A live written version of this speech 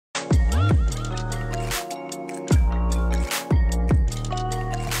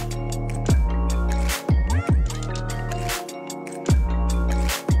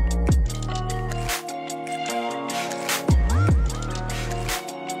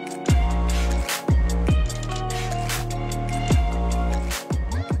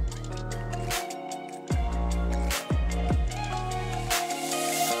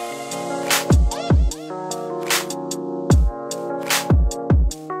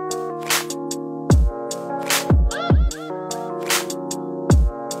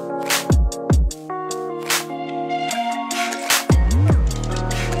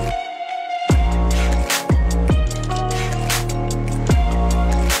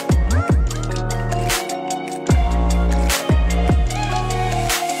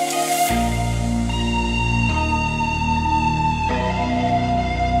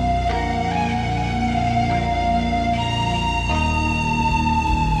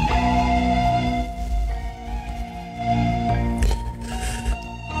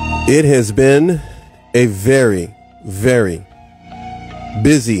It has been a very, very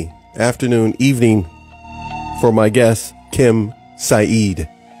busy afternoon, evening for my guest, Kim Saeed.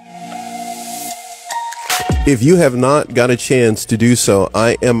 If you have not got a chance to do so,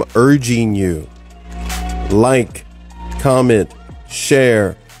 I am urging you, like, comment,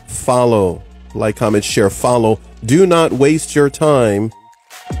 share, follow. Like, comment, share, follow. Do not waste your time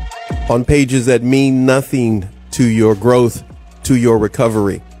on pages that mean nothing to your growth, to your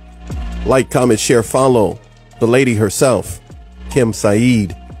recovery. Like, comment, share, follow the lady herself, Kim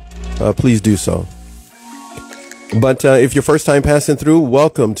Saeed. Please do so. But if you're first time passing through,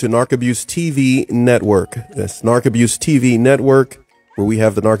 welcome to Narc Abuse TV Network. That's Narc Abuse TV Network, where we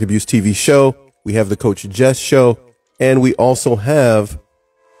have the Narc Abuse TV show, we have the Coach Jess show, and we also have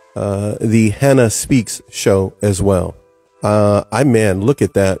the Hannah Speaks show as well. Man, look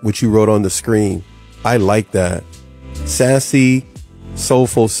at that, what you wrote on the screen. I like that. Sassy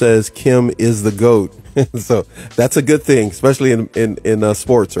Soulful says Kim is the GOAT. So that's a good thing, especially in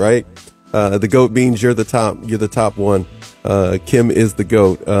sports, right? The GOAT means you're the top one. Kim is the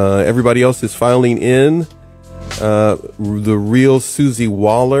GOAT. Everybody else is filing in. The real Susie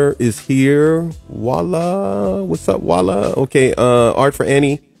Waller is here. Walla, what's up, Walla? Okay, Art for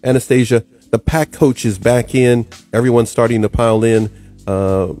Annie, Anastasia. The pack coach is back in. Everyone's starting to pile in.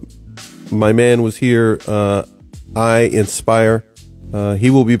 My man was here. I Inspire. He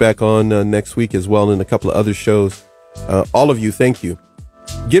will be back on next week as well, and a couple of other shows. All of you, thank you.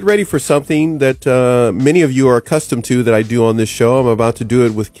 Get ready for something that many of you are accustomed to that I do on this show. I'm about to do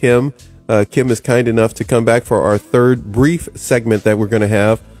it with Kim. Kim is kind enough to come back for our third brief segment that we're going to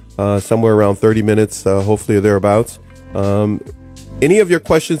have somewhere around 30 minutes, hopefully or thereabouts. Any of your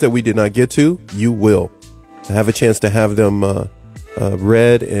questions that we did not get to, you will have a chance to have them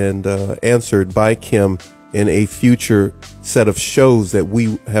read and answered by Kim in a future set of shows that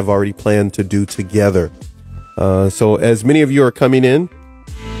we have already planned to do together. So as many of you are coming in,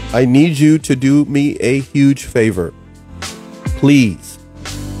 I need you to do me a huge favor. Please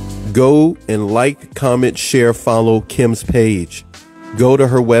go and like, comment, share, follow Kim's page. Go to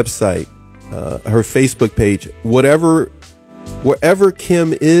her website, her Facebook page, wherever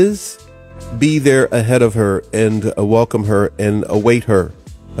Kim is, be there ahead of her and welcome her and await her.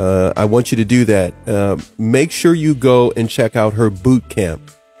 I want you to do that. Make sure you go and check out her boot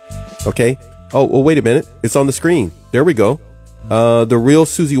camp. Okay. Oh, well, wait a minute. It's on the screen. There we go. The real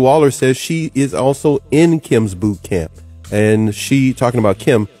Susie Waller says she is also in Kim's boot camp, and talking about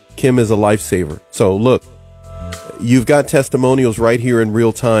Kim is a lifesaver. So look, you've got testimonials right here in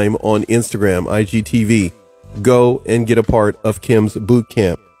real time on Instagram, IGTV. Go and get a part of Kim's boot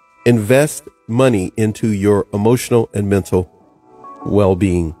camp. Invest money into your emotional and mental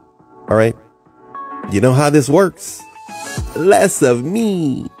well-being. All right. You know how this works. Less of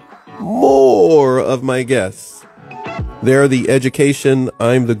me, more of my guests. They're the education.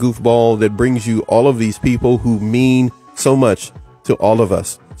 I'm the goofball that brings you all of these people who mean so much to all of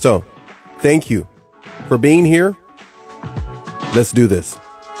us. So thank you for being here. Let's do this.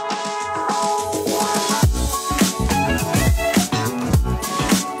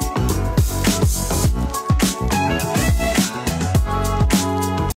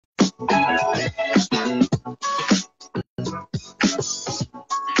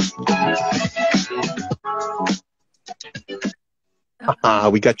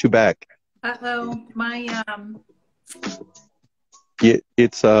 We got you back. Uh-oh, my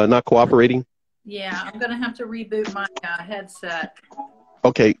it's not cooperating. Yeah, I'm gonna have to reboot my headset.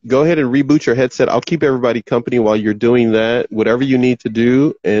 Okay, go ahead and reboot your headset. I'll keep everybody company while you're doing that. Whatever you need to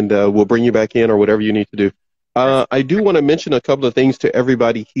do, and we'll bring you back in, or whatever you need to do. I do want to mention a couple of things to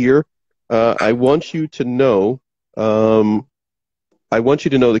everybody here. I want you to know. That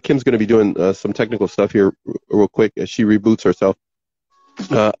Kim's going to be doing some technical stuff here real quick as she reboots herself.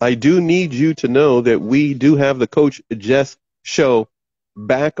 I do need you to know that we do have the Coach Jess show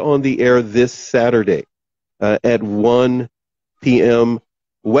back on the air this Saturday at 1 p.m.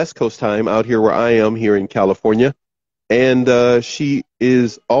 West Coast time out here where I am here in California. And she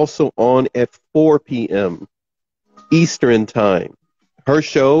is also on at 4 p.m. Eastern time. Her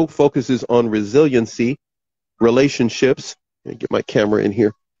show focuses on resiliency, relationships. Let me get my camera in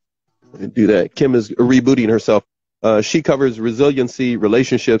here and do that. Kim is rebooting herself. She covers resiliency,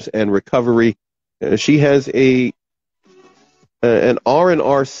 relationships, and recovery. She has an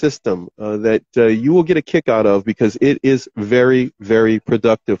R&R system that you will get a kick out of because it is very, very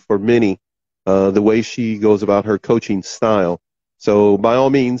productive for many, the way she goes about her coaching style. So by all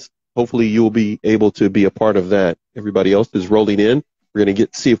means, hopefully you'll be able to be a part of that. Everybody else is rolling in. We're going to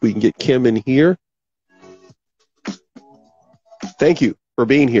see if we can get Kim in here. Thank you for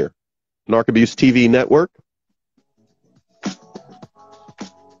being here. Narc Abuse TV Network.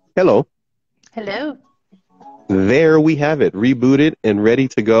 Hello. Hello. There we have it, rebooted and ready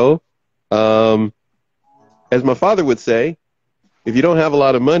to go. As my father would say, if you don't have a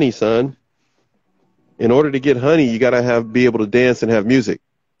lot of money, son, in order to get honey, you got to be able to dance and have music.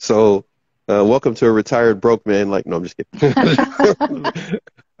 So welcome to a retired broke man. Like, no, I'm just kidding.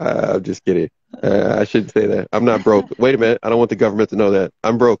 I'm just kidding. I shouldn't say that. I'm not broke. Wait a minute. I don't want the government to know that.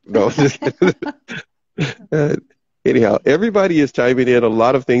 I'm broke. No, I'm just kidding. Anyhow, everybody is chiming in. A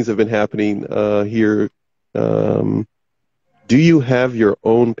lot of things have been happening here. Do you have your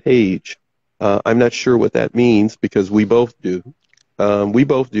own page? I'm not sure what that means because we both do. We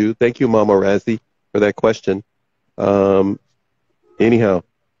both do. Thank you, Mama Razzie, for that question. Anyhow,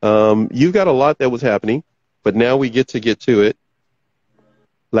 you've got a lot that was happening, but now we get to it.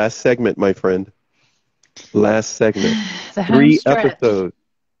 Last segment, my friend. Last segment. 3 episodes.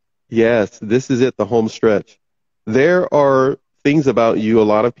 Yes, this is it, the home stretch. There are things about you a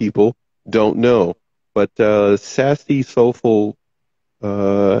lot of people don't know, but Sassy Soulful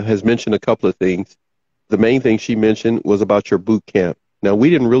has mentioned a couple of things. The main thing she mentioned was about your boot camp. Now, we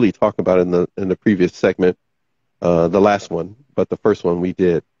didn't really talk about it in the previous segment, the last one, but the first one we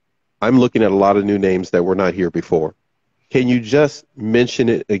did. I'm looking at a lot of new names that were not here before. Can you just mention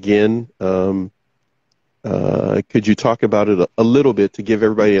it again? Could you talk about it a little bit to give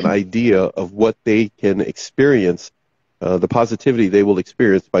everybody an idea of what they can experience, the positivity they will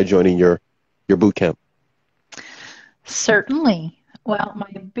experience by joining your boot camp? Certainly. Well,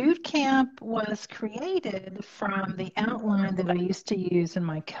 my boot camp was created from the outline that I used to use in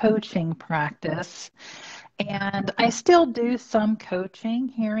my coaching practice. And I still do some coaching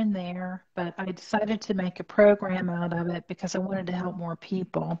here and there, but I decided to make a program out of it because I wanted to help more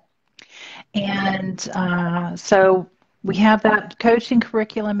people. And so we have that coaching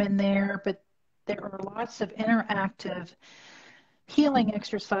curriculum in there, but there are lots of interactive healing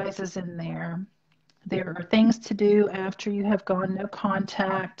exercises in there. There are things to do after you have gone no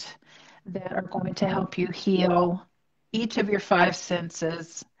contact that are going to help you heal each of your 5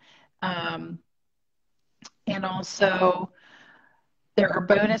 senses. And also, there are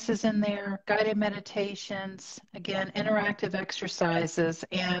bonuses in there, guided meditations, again, interactive exercises.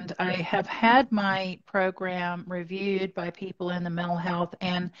 And I have had my program reviewed by people in the mental health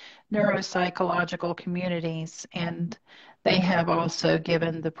and neuropsychological communities. And they have also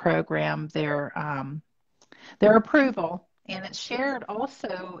given the program their approval. And it's shared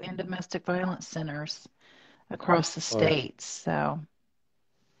also in domestic violence centers across the states. So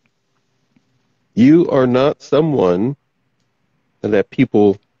you are not someone that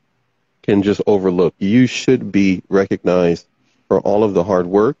people can just overlook. You should be recognized for all of the hard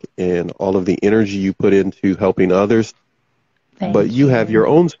work and all of the energy you put into helping others. But you have your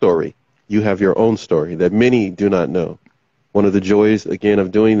own story. You have your own story that many do not know. One of the joys, again,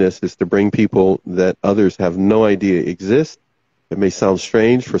 of doing this is to bring people that others have no idea exist. It may sound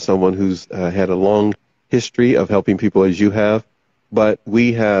strange for someone who's had a long history of helping people as you have, but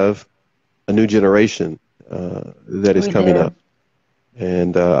we have a new generation that is coming up.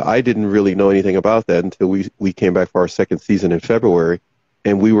 And I didn't really know anything about that until we came back for our second season in February,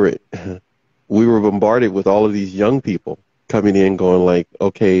 and we were bombarded with all of these young people coming in going like,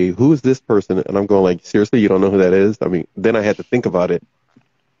 okay, who is this person? And I'm going like, seriously, you don't know who that is? I mean, then I had to think about it.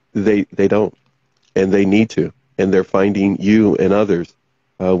 They don't, and they need to, and they're finding you and others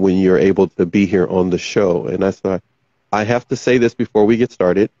when you're able to be here on the show. And that's why I have to say this before we get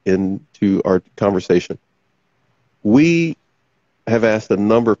started into our conversation. We have asked a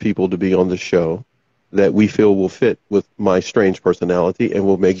number of people to be on the show that we feel will fit with my strange personality and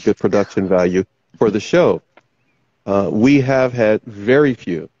will make good production value for the show. We have had very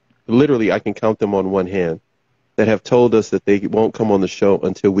few, literally I can count them on one hand, that have told us that they won't come on the show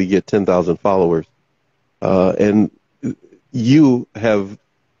until we get 10,000 followers. And you have,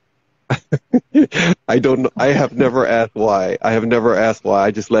 I have never asked why.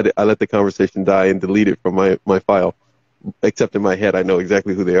 I just let the conversation die and delete it from my file. Except in my head, I know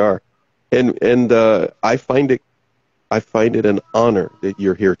exactly who they are. And I find it an honor that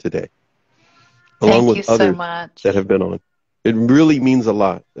you're here today. Along with others that have been on. It really means a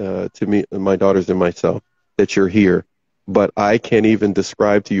lot to me, my daughters and myself, that you're here. But I can't even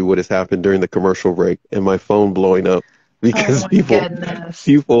describe to you what has happened during the commercial break and my phone blowing up because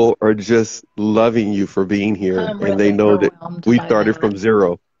people are just loving you for being here, and they know that we started from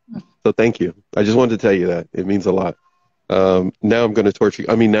zero. So thank you. I just wanted to tell you that. It means a lot. Now I'm going to torture you.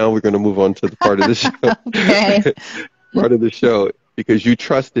 I mean, now we're going to move on to the part of the show. Part of the show. Because you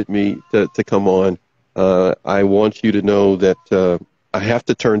trusted me to come on. I want you to know that I have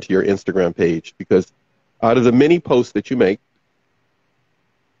to turn to your Instagram page, because out of the many posts that you make,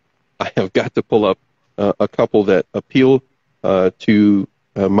 I have got to pull up a couple that appeal to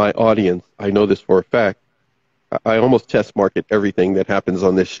my audience. I know this for a fact. I almost test market everything that happens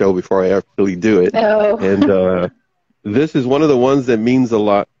on this show before I actually do it. Oh. And this is one of the ones that means a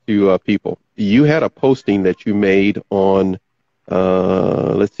lot to people. You had a posting that you made on,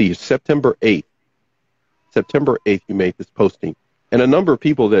 let's see, September 8th. September 8th, you made this posting. And a number of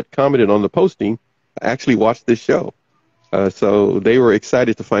people that commented on the posting actually watched this show. So they were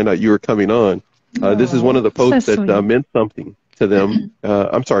excited to find out you were coming on. This is one of the posts so that meant something to them.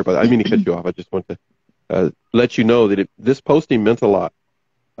 I'm sorry about that. I didn't mean to cut you off. I just want to let you know that this posting meant a lot.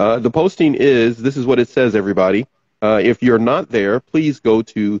 The posting this is what it says, everybody. If you're not there, please go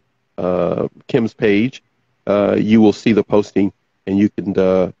to Kim's page. You will see the posting, and you can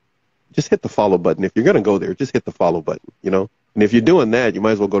just hit the follow button. If you're going to go there, just hit the follow button, you know. And if you're doing that, you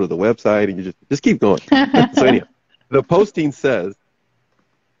might as well go to the website, and you just keep going. So anyhow, the posting says,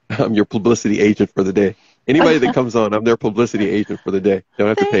 I'm your publicity agent for the day. Anybody that comes on, I'm their publicity agent for the day. Don't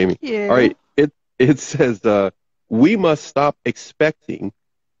have to pay me. You. All right. It says, we must stop expecting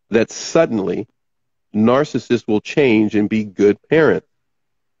that suddenly narcissists will change and be good parents.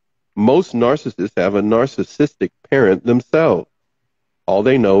 Most narcissists have a narcissistic parent themselves. All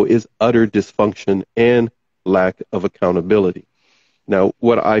they know is utter dysfunction and lack of accountability. Now,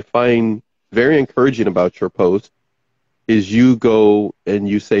 what I find very encouraging about your post is you go and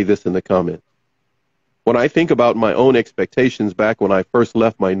you say this in the comments. When I think about my own expectations back when I first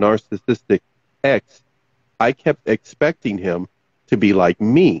left my narcissistic ex, I kept expecting him to be like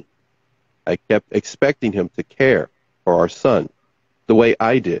me. I kept expecting him to care for our son the way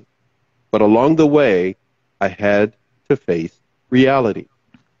I did. But along the way, I had to face reality.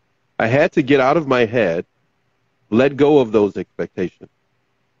 I had to get out of my head, let go of those expectations,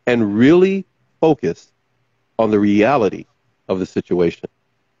 and really focus on the reality of the situation.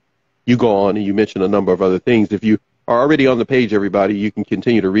 You go on and you mention a number of other things. If you are already on the page, everybody, you can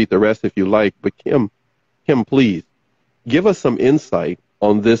continue to read the rest if you like. But Kim, please, give us some insight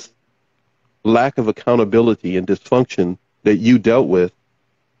on this lack of accountability and dysfunction that you dealt with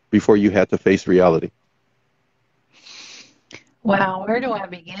before you had to face reality. Wow, where do I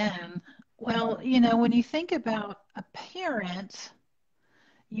begin? Well, you know, when you think about a parent,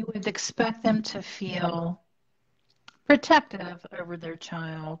 you would expect them to feel protective over their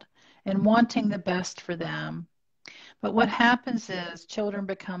child and wanting the best for them. But what happens is children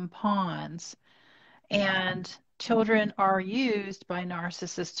become pawns, and children are used by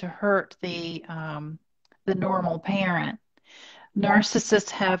narcissists to hurt the normal parent. Narcissists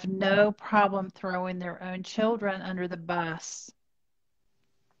have no problem throwing their own children under the bus.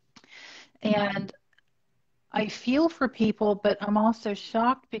 And I feel for people, but I'm also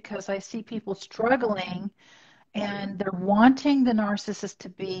shocked because I see people struggling and they're wanting the narcissist to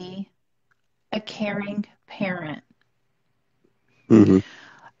be a caring parent. Mm-hmm.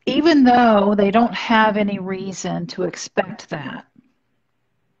 Even though they don't have any reason to expect that.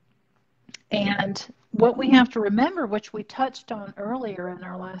 And what we have to remember, which we touched on earlier in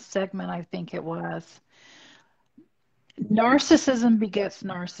our last segment, I think it was, narcissism begets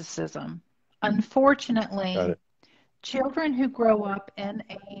narcissism. Unfortunately, children who grow up in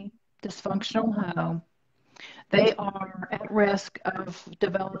a dysfunctional home, they are at risk of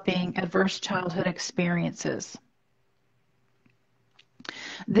developing adverse childhood experiences.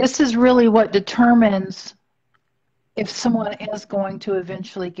 This is really what determines if someone is going to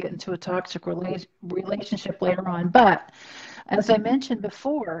eventually get into a toxic relationship later on. But as I mentioned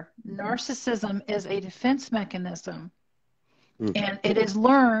before, narcissism is a defense mechanism. And it is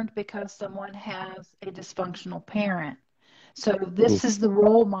learned because someone has a dysfunctional parent. So this is the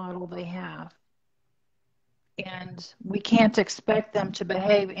role model they have. And we can't expect them to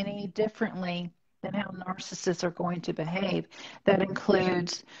behave any differently than how narcissists are going to behave. That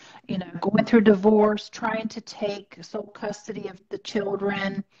includes, you know, going through divorce, trying to take sole custody of the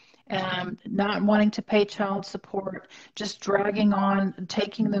children, not wanting to pay child support, just dragging on,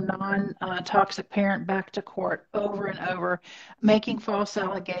 taking the non-toxic parent back to court over and over, making false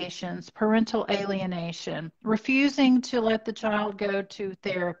allegations, parental alienation, refusing to let the child go to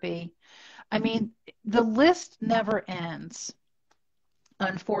therapy. I mean, the list never ends,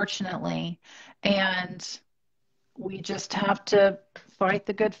 unfortunately, and we just have to fight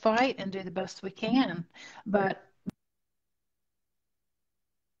the good fight and do the best we can. But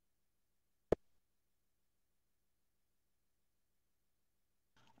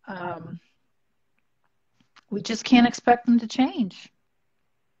we just can't expect them to change.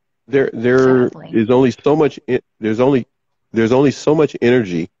 There is only so much. There's only there's only so much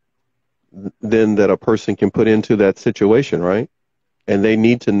energy then that a person can put into that situation, right? And they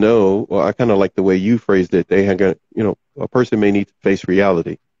need to know, well, I kind of like the way you phrased it. They have, a person may need to face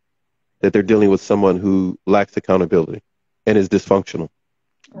reality that they're dealing with someone who lacks accountability and is dysfunctional.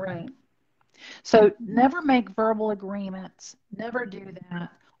 Right. So never make verbal agreements. Never do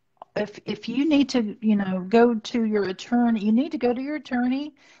that. If you need to, go to your attorney, you need to go to your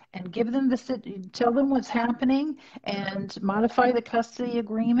attorney and tell them what's happening and modify the custody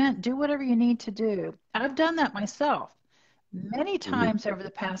agreement. Do whatever you need to do. I've done that myself many times over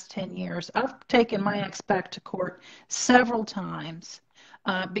the past 10 years. I've taken my ex back to court several times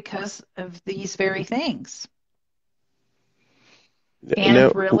because of these very things. And now,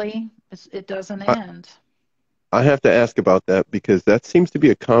 really, it doesn't end. I have to ask about that because that seems to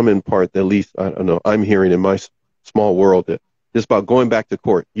be a common part, at least, I don't know, I'm hearing in my small world, that just about going back to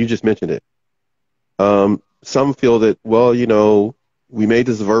court. You just mentioned it. Some feel that, well, we made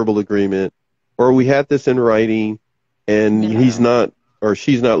this verbal agreement or we had this in writing and he's not or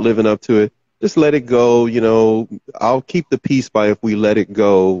she's not living up to it. Just let it go. I'll keep the peace by if we let it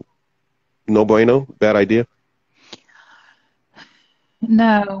go. No bueno? Bad idea?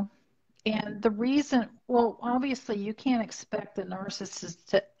 No. And the reason, well, obviously you can't expect the narcissist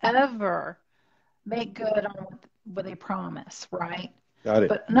to ever make good on what they promise, right? Got it.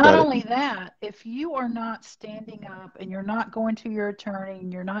 But not only that, if you are not standing up and you're not going to your attorney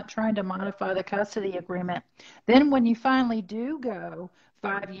and you're not trying to modify the custody agreement, then when you finally do go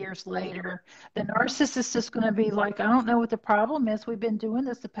 5 years later, the narcissist is going to be like, I don't know what the problem is. We've been doing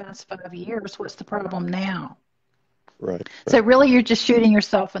this the past 5 years. What's the problem now? Right. So really you're just shooting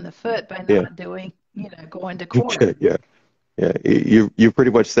yourself in the foot by not doing, going to court. Yeah. You're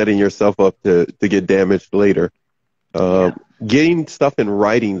pretty much setting yourself up to get damaged later. Getting stuff in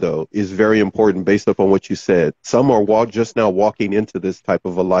writing, though, is very important based upon what you said. Some are just now walking into this type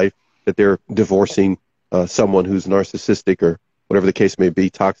of a life that they're divorcing someone who's narcissistic or whatever the case may be,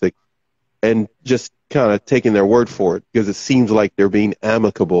 toxic, and just kind of taking their word for it because it seems like they're being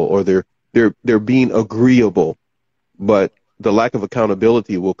amicable or they're being agreeable. But the lack of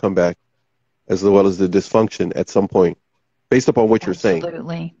accountability will come back as well as the dysfunction at some point based upon what you're saying.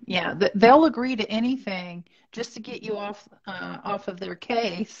 Absolutely. Yeah. They'll agree to anything just to get you off of their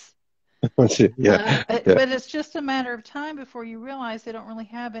case. But it's just a matter of time before you realize they don't really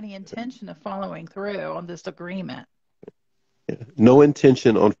have any intention of following through on this agreement. No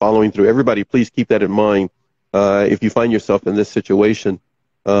intention on following through. Everybody, please keep that in mind if you find yourself in this situation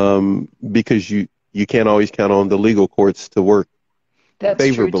because you can't always count on the legal courts to work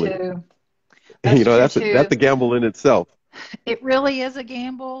favorably. That's true, too. That's a gamble in itself. It really is a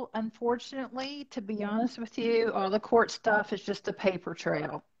gamble. Unfortunately, to be honest with you, all the court stuff is just a paper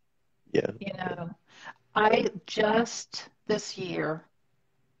trail. Yeah. I just this year,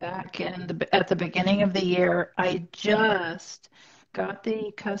 back at the beginning of the year, I just got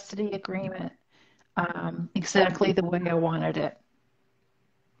the custody agreement exactly the way I wanted it.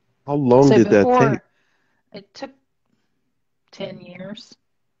 How long did that take? It took 10 years.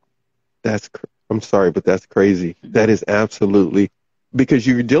 I'm sorry, but that's crazy. That is absolutely, because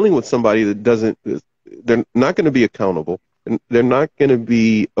you're dealing with somebody that they're not going to be accountable, and they're not going to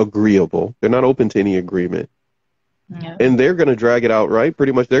be agreeable. They're not open to any agreement. Yeah. And they're going to drag it out, right?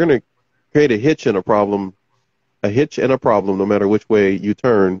 Pretty much they're going to create a hitch and a problem no matter which way you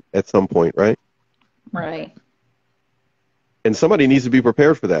turn at some point, right? Right. And somebody needs to be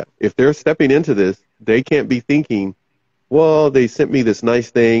prepared for that. If they're stepping into this, they can't be thinking, well, they sent me this nice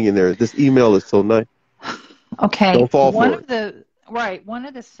thing and this email is so nice. Okay. Don't fall for it. One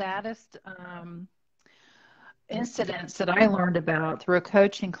of the saddest incidents that I learned about through a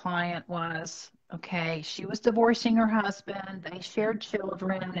coaching client was, she was divorcing her husband. They shared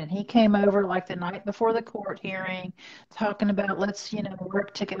children, and he came over like the night before the court hearing, talking about let's,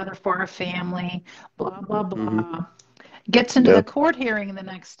 work together for our family, blah, blah, blah. Mm-hmm. Gets into the court hearing the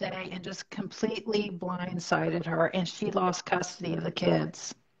next day and just completely blindsided her, and she lost custody of the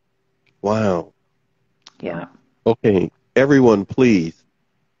kids. Wow. Yeah. Okay, everyone, please.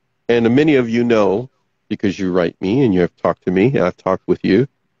 And many of you know, because you write me and you have talked to me, I've talked with you.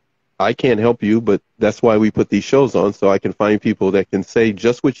 I can't help you, but that's why we put these shows on, so I can find people that can say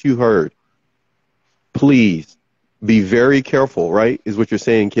just what you heard. Please be very careful, right, is what you're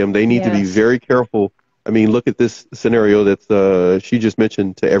saying, Kim. They need to be very careful. I mean, look at this scenario that she just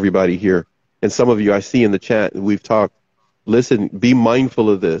mentioned to everybody here. And some of you I see in the chat, we've talked. Listen, be mindful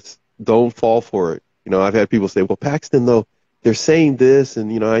of this. Don't fall for it. I've had people say, well, Paxton, though, they're saying this,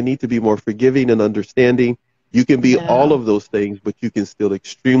 and, I need to be more forgiving and understanding. You can be all of those things, but you can still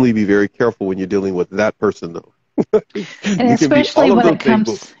extremely be very careful when you're dealing with that person, though. And You can be especially all of when those it things.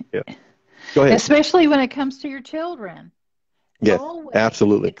 comes, Yeah. Go ahead. especially when it comes to your children. Yes, Always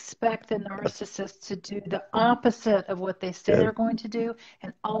absolutely. expect the narcissist to do the opposite of what they say Yeah, they're going to do,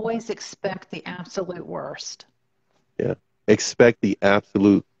 and always expect the absolute worst. yeah. Expect the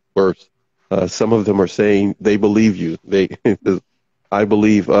absolute worst. Some of them are saying they believe you. I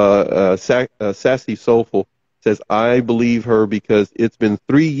believe, Sassy Soulful says, I believe her because it's been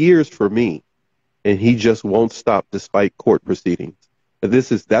 3 years for me, and he just won't stop despite court proceedings.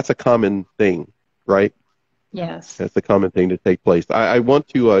 That's a common thing, right? Yes. That's a common thing to take place. I want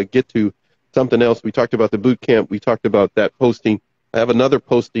to get to something else. We talked about the boot camp. We talked about that posting. I have another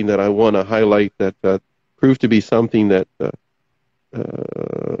posting that I want to highlight that proved to be something that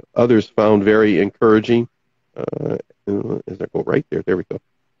others found very encouraging. As I go right there, there we go.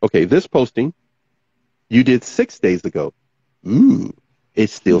 Okay, this posting you did 6 days ago. Ooh,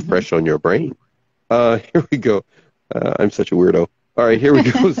 it's still fresh on your brain. Here we go. I'm such a weirdo. All right, here we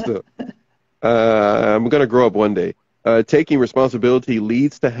go. So, I'm going to grow up one day. Taking responsibility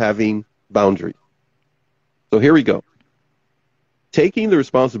leads to having boundaries. So here we go. Taking the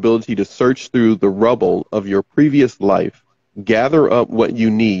responsibility to search through the rubble of your previous life, gather up what you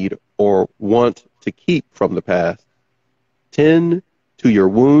need or want to keep from the past, tend to your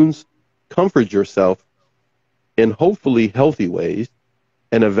wounds, comfort yourself in hopefully healthy ways,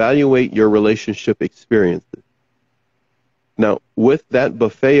 and evaluate your relationship experiences. Now, with that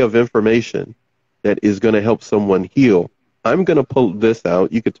buffet of information that is going to help someone heal, I'm going to pull this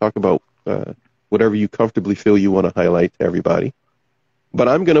out. You could talk about whatever you comfortably feel you want to highlight to everybody. But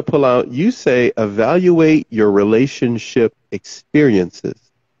I'm going to pull out, you say, evaluate your relationship experiences.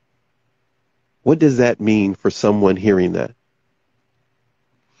 What does that mean for someone hearing that?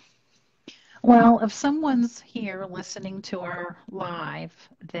 Well, if someone's here listening to our live,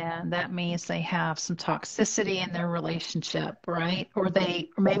 then that means they have some toxicity in their relationship, right? Or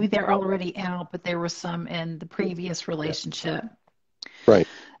maybe they're already out, but there was some in the previous relationship. Right.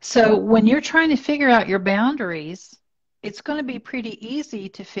 So when you're trying to figure out your boundaries, it's going to be pretty easy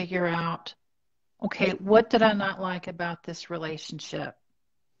to figure out, okay, what did I not like about this relationship?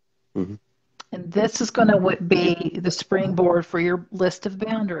 Mm-hmm. And this is going to be the springboard for your list of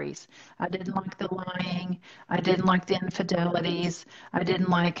boundaries. I didn't like the lying. I didn't like the infidelities. I didn't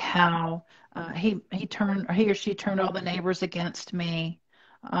like how he or she turned all the neighbors against me.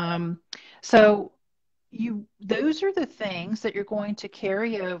 So those are the things that you're going to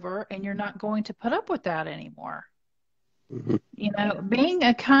carry over, and you're not going to put up with that anymore. Mm-hmm. You know, being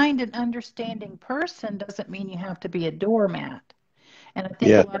a kind and understanding person doesn't mean you have to be a doormat. And I think a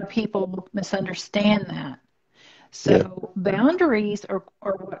Yeah. lot of people misunderstand that. Yeah. So boundaries are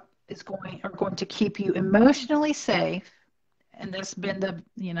what are going to keep you emotionally safe. And that's been the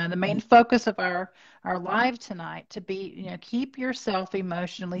main focus of our live tonight, to be, keep yourself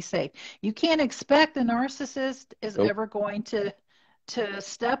emotionally safe. You can't expect the narcissist is Nope. ever going to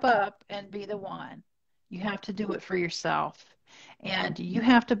step up and be the one. You have to do it for yourself. And you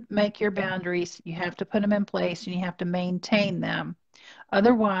have to make your boundaries, you have to put them in place, and you have to maintain them.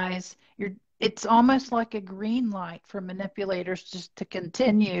 Otherwise, it's almost like a green light for manipulators just to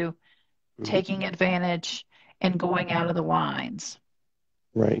continue Mm-hmm. taking advantage and going out of the lines.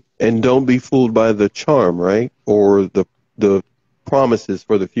 Right. And don't be fooled by the charm, right? Or the promises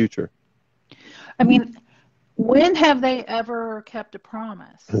for the future. I mean, when have they ever kept a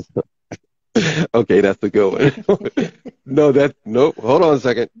promise? Okay, that's a good one. Nope. Hold on a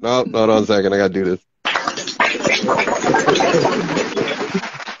second. No, hold on a second. I got to do this.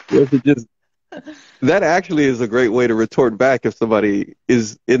 That actually is a great way to retort back if somebody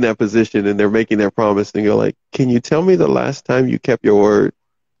is in that position and they're making their promise and you're like, can you tell me the last time you kept your word?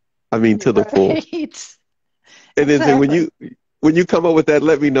 I mean, to the full. And then say, when you come up with that,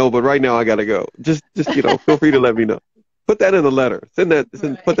 let me know. But right now I got to go. Just feel free to let me know. Put that in a letter.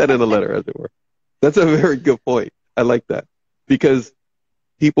 Put that in a letter, as it were. That's a very good point. I like that, because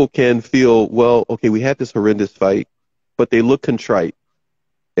people can feel, well, okay, we had this horrendous fight, but they look contrite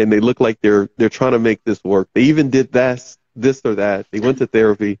and they look like they're trying to make this work. They even did this or that. They went to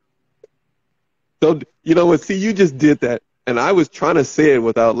therapy. So, you know what? See, you just did that. And I was trying to say it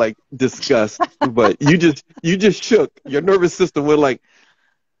without like disgust, but you just shook. Your nervous system went like,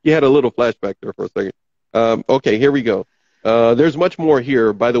 you had a little flashback there for a second. Okay, here we go. There's much more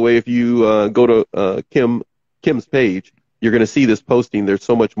here. By the way, if you go to Kim's page, you're going to see this posting. There's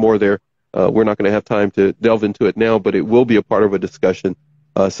so much more there. We're not going to have time to delve into it now, but it will be a part of a discussion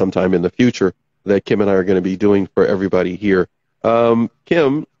sometime in the future that Kim and I are going to be doing for everybody here.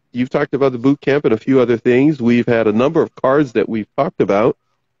 Kim, you've talked about the boot camp and a few other things. We've had a number of cards that we've talked about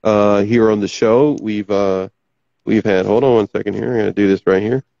here on the show. We've We've had, hold on one second here. I'm going to do this right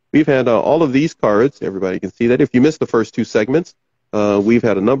here. We've had all of these cards. Everybody can see that. If you missed the first two segments, we've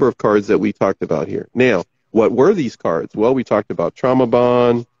had a number of cards that we talked about here. Now, what were these cards? Well, we talked about trauma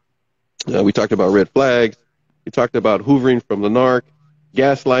bond. We talked about red flags. We talked about hoovering from the narc,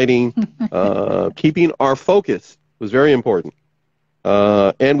 gaslighting, keeping our focus was very important.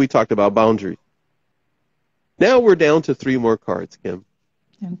 And we talked about boundaries. Now we're down to 3 more cards, Kim.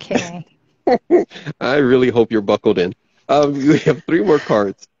 Okay. I really hope you're buckled in. We have 3 more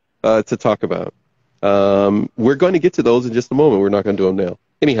cards to talk about. We're going to get to those in just a moment. We're not going to do them now.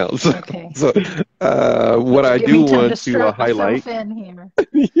 Anyhow, Okay. What I do want to highlight. In here.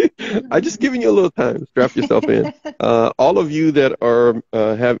 I'm just giving you a little time. Strap yourself in. All of you that are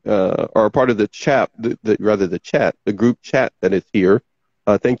are part of the chat, the group chat that is here.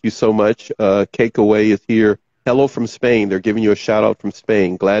 Thank you so much. Cake Away is here. Hello from Spain. They're giving you a shout out from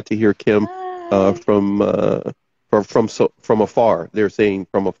Spain. Glad to hear Kim from afar. They're saying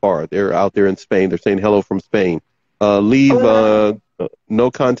from afar. They're out there in Spain. They're saying hello from Spain. No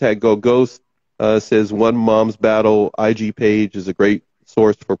Contact Go Ghost says One Mom's Battle IG page is a great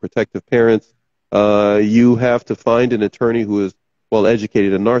source for protective parents. You have to find an attorney who is well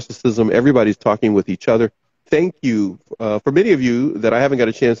educated in narcissism. Everybody's talking with each other. Thank you for many of you that I haven't got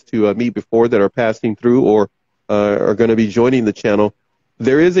a chance to meet before that are passing through or are going to be joining the channel.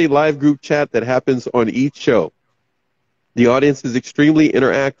 There is a live group chat that happens on each show. The audience is extremely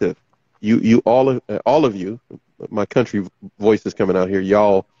interactive. You all of you, my country voice is coming out here.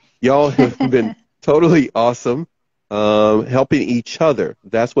 Y'all have been totally awesome, helping each other.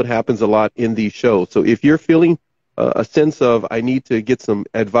 That's what happens a lot in these shows. So if you're feeling a sense of I need to get some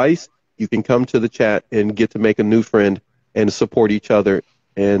advice, you can come to the chat and get to make a new friend and support each other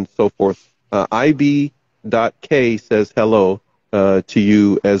and so forth. IB.K says hello to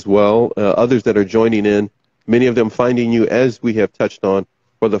you as well. Others that are joining in, many of them finding you, as we have touched on,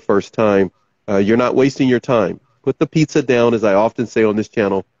 for the first time. You're not wasting your time. Put the pizza down, as I often say on this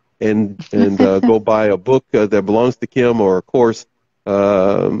channel, and go buy a book that belongs to Kim or a course.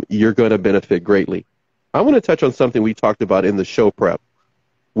 You're going to benefit greatly. I want to touch on something we talked about in the show prep.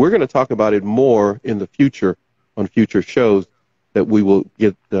 We're going to talk about it more in the future on future shows that we will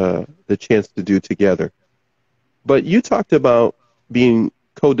get the chance to do together. But you talked about being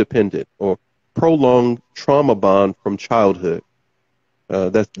codependent or prolonged trauma bond from childhood.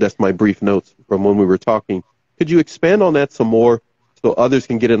 That's my brief notes from when we were talking. Could you expand on that some more so others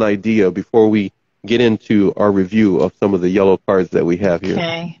can get an idea before we get into our review of some of the yellow cards that we have here?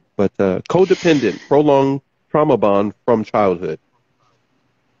 Okay. But codependent, prolonged trauma bond from childhood.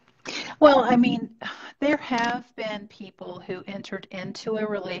 Well, I mean, there have been people who entered into a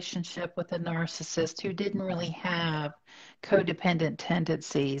relationship with a narcissist who didn't really have codependent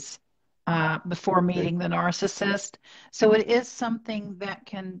tendencies before meeting the narcissist. So it is something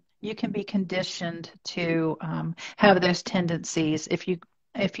that you can be conditioned to have those tendencies if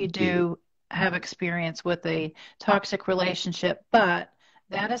you do have experience with a toxic relationship. But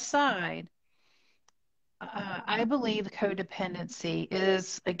that aside, I believe codependency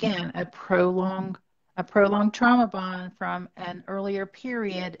is, again, a prolonged trauma bond from an earlier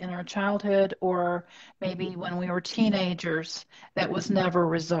period in our childhood or maybe when we were teenagers that was never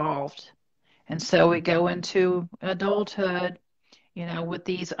resolved. And so we go into adulthood, with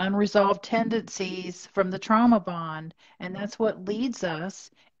these unresolved tendencies from the trauma bond, and that's what leads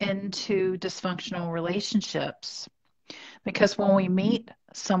us into dysfunctional relationships. Because when we meet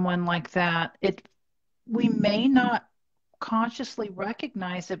someone like that, we may not consciously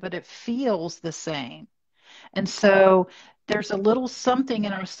recognize it, but it feels the same. And so there's a little something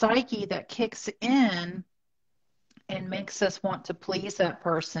in our psyche that kicks in and makes us want to please that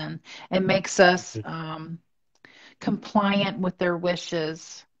person and makes us compliant with their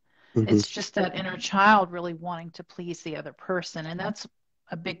wishes. Mm-hmm. It's just that inner child really wanting to please the other person. And that's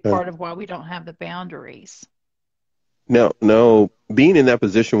a big part of why we don't have the boundaries. Now, being in that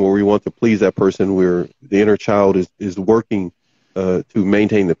position where we want to please that person, where the inner child is working to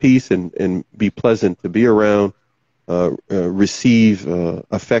maintain the peace and be pleasant to be around, receive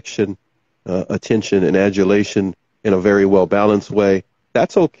affection, attention, and adulation in a very well-balanced way,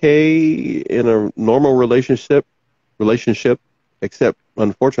 that's okay in a normal relationship, except,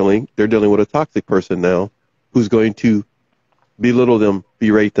 unfortunately, they're dealing with a toxic person now who's going to belittle them,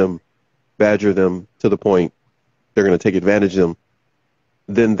 berate them, badger them to the point they're going to take advantage of them.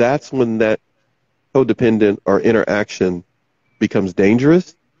 Then that's when that codependent or interaction becomes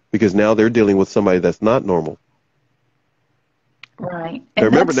dangerous, because now they're dealing with somebody that's not normal. Right. Now, And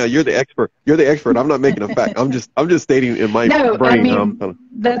remember, now that's, you're the expert. You're the expert. I'm not making a fact. I'm just stating in my no, I brain how mean, I'm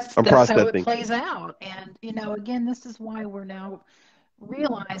that's how it processing. plays out. And, again, this is why we're now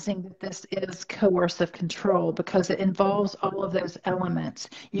realizing that this is coercive control because it involves all of those elements.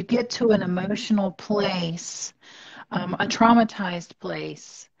 You get to an emotional place, a traumatized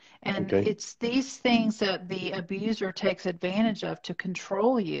place, and Okay. it's these things that the abuser takes advantage of to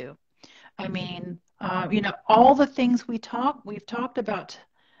control you. I mean, all the things we've talked about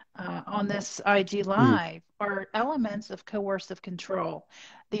on this IG Mm, Live are elements of coercive control.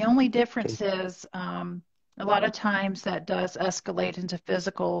 The only okay. difference is a lot of times that does escalate into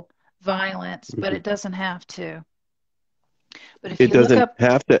physical violence, but Mhm. it doesn't have to. But if It you look doesn't up,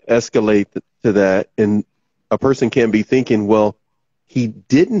 have to escalate to that, and a person can be thinking, well, he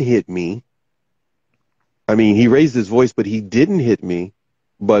didn't hit me. I mean, he raised his voice, but he didn't hit me.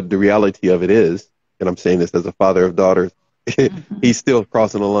 But the reality of it is, and I'm saying this as a father of daughters, Mhm, he's still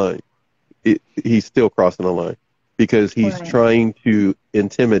crossing the line. He's still crossing the line because he's right, trying to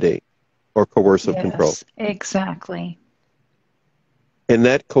intimidate or coercive control. yes, exactly. And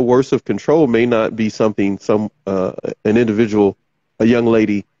that coercive control may not be something an individual, a young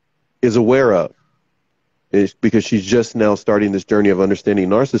lady, is aware of. It's because she's just now starting this journey of understanding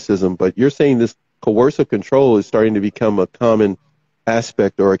narcissism. But you're saying this coercive control is starting to become a common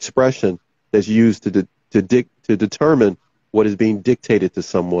aspect or expression that's used to determine what is being dictated to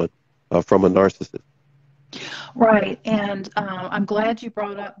someone from a narcissist. Right. And I'm glad you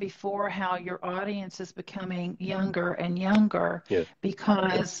brought up before how your audience is becoming younger and younger Yeah.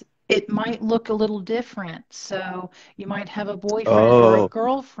 because it might look a little different. So you might have a boyfriend or a Oh,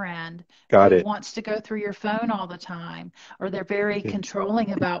 girlfriend got who it. wants to go through your phone all the time, or they're very Yeah.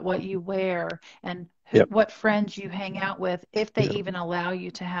 controlling about what you wear and Yep. what friends you hang out with, if they Yeah. even allow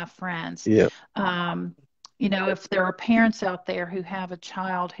you to have friends. Yeah. Um, if there are parents out there who have a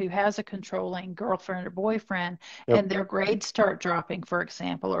child who has a controlling girlfriend or boyfriend Yep. and their grades start dropping, for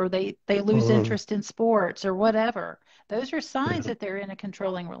example, or they lose Um, interest in sports or whatever, those are signs yeah. that they're in a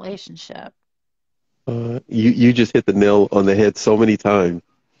controlling relationship. You just hit the nail on the head so many times.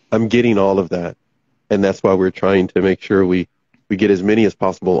 I'm getting all of that, and that's why we're trying to make sure we get as many as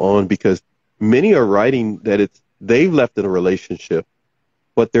possible on because many are writing that they've left in a relationship,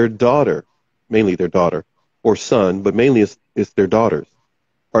 but their daughter, mainly their daughter or son, but mainly it's their daughters,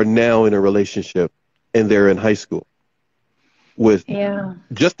 are now in a relationship and they're in high school with Yeah,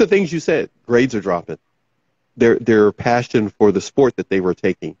 just the things you said. Grades are dropping. Their passion for the sport that they were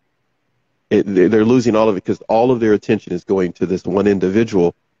taking. They're losing all of it because all of their attention is going to this one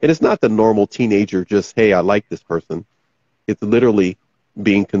individual. And it's not the normal teenager just, hey, I like this person. It's literally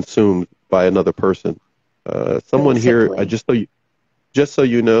being consumed by another person. Someone here, basically. just so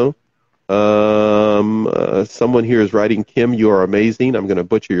you know, someone here is writing, Kim, you are amazing. I'm going to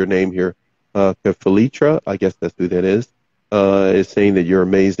butcher your name here. Felitra, I guess that's who that is saying that you're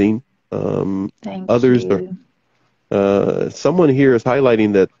amazing. Thank Others are, you. someone here is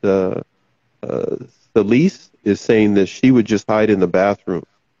highlighting that uh, Celise is saying that she would just hide in the bathroom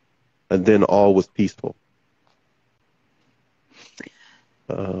and then all was peaceful.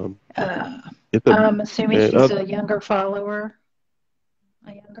 Um, Uh, it's a, I'm assuming and she's a younger follower,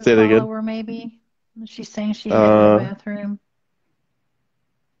 say that again. maybe. She's saying she hid in the Uh, bathroom.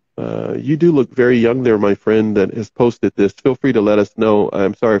 you do look very young there, my friend that has posted this. Feel free to let us know.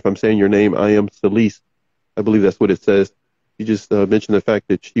 I'm sorry if I'm saying your name. I am Celise. I believe that's what it says. You just mentioned the fact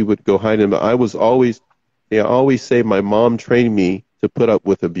that she would go hide in. I was always, I always say my mom trained me to put up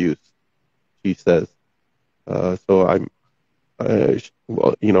with abuse. She says. So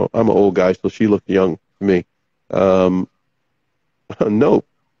well, I'm an old guy, so she looked young to me. Um, no,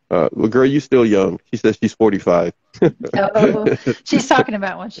 well, girl, you still young. She says she's 45. Oh, she's talking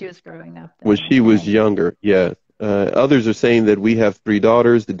about when she was growing up When then. she was Okay. younger, yes. Others are saying that we have three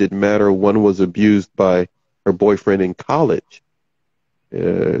daughters. It didn't matter. One was abused by her boyfriend in college.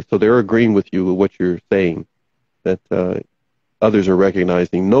 So they're agreeing with you with what you're saying, that others are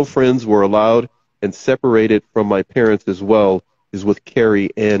recognizing. No friends were allowed and separated from my parents as well, is what Carrie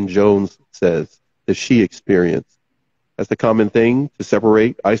Ann Jones says that she experienced. That's the common thing, to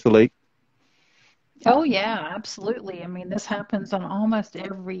separate, isolate. Oh, yeah, absolutely. I mean, this happens on almost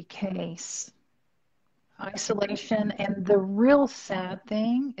every case. Isolation. And the real sad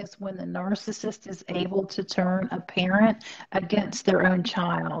thing is when the narcissist is able to turn a parent against their own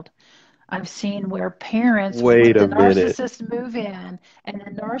child. I've seen where parents will let Wait the a minute. narcissist move in, and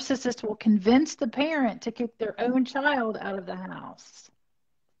the narcissist will convince the parent to kick their own child out of the house.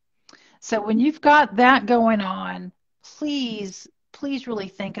 So when you've got that going on, please, please really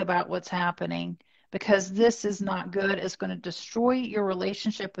think about what's happening because this is not good. It's going to destroy your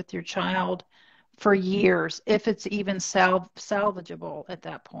relationship with your child for years, if it's even salvageable at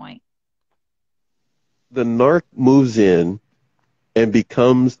that point. The narc moves in and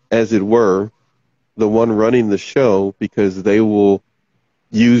becomes, as it were, the one running the show, because they will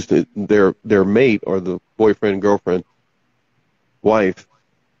use their mate or the boyfriend, girlfriend, wife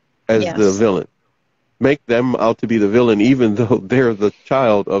as the Yes. villain. Make them out to be the villain, even though they're the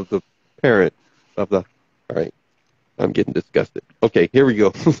child of the parent of the. All right, I'm getting disgusted. Okay, here we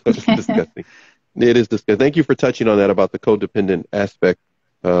go. It's disgusting. It is disgusting. Thank you for touching on that about the codependent aspect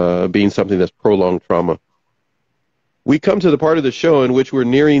being something that's prolonged trauma. We come to the part of the show in which we're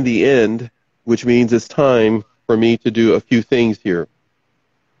nearing the end, which means it's time for me to do a few things here.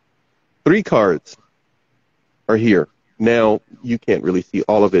 3 cards are here. Now, you can't really see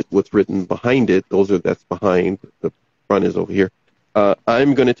all of it, what's written behind it. That's behind. The front is over here.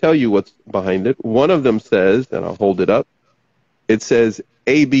 I'm going to tell you what's behind it. One of them says, and I'll hold it up, it says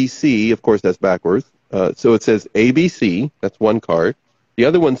ABC. Of course, that's backwards. So it says ABC. That's one card. The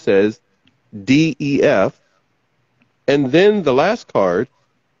other one says DEF. And then the last card,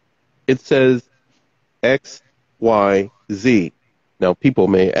 it says XYZ. Now, people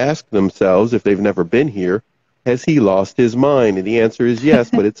may ask themselves, if they've never been here, has he lost his mind? And the answer is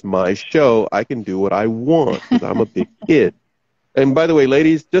yes, but it's my show. I can do what I want because I'm a big kid. And by the way,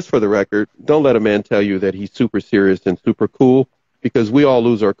 ladies, just for the record, don't let a man tell you that he's super serious and super cool, because we all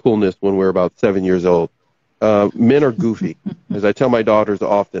lose our coolness when we're about 7 years old. Men are goofy, as I tell my daughters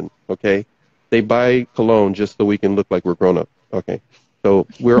often, okay? They buy cologne just so we can look like we're grown up, okay? So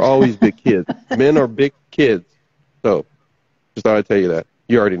we're always big kids. Men are big kids. So just thought I'd tell you that.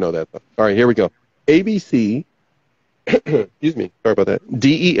 You already know that, though. All right, here we go. ABC, excuse me, sorry about that,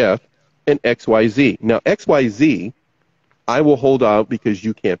 DEF, and XYZ. Now, XYZ, I will hold out because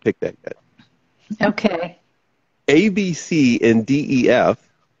you can't pick that yet. Okay. ABC and DEF,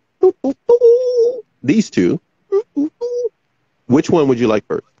 these two, which one would you like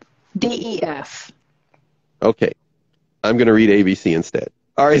first? DEF. Okay. I'm going to read ABC instead.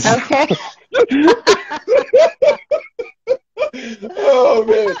 All right. Okay. Oh,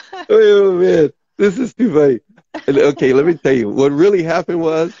 man. Oh, man. This is too funny. Okay, let me tell you. What really happened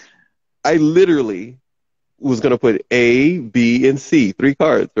was I literally was going to put A, B, and C, 3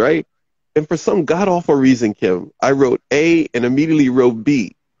 cards, right? And for some god-awful reason, Kim, I wrote A and immediately wrote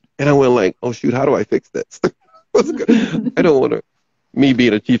B. And I went like, oh, shoot, how do I fix this? I don't want to. Me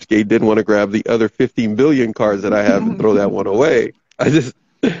being a cheapskate didn't want to grab the other 15 billion cards that I have and throw that one away.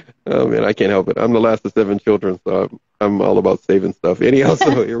 Oh, man, I can't help it. I'm the last of 7 children, so I'm all about saving stuff. Anyhow,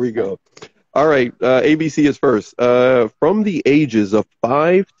 so here we go. All right, ABC is first. From the ages of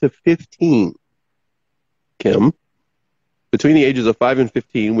 5 to 15, Kim, between the ages of 5 and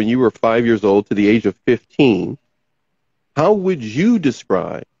 15, when you were 5 years old to the age of 15, how would you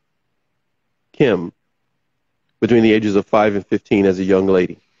describe Kim between the ages of 5 and 15 as a young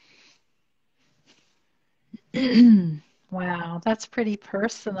lady? Wow, that's pretty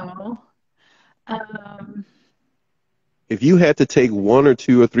personal. If you had to take 1 or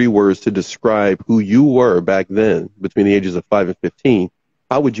 2 or 3 words to describe who you were back then between the ages of 5 and 15,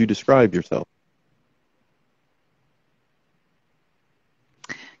 how would you describe yourself?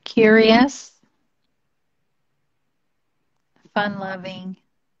 Curious, fun-loving,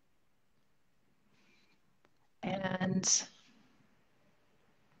 and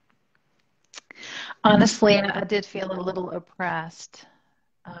honestly, I did feel a little oppressed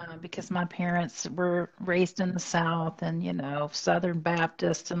because my parents were raised in the South and, Southern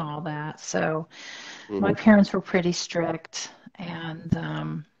Baptist and all that. So my parents were pretty strict,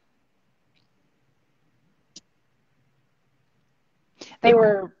 and they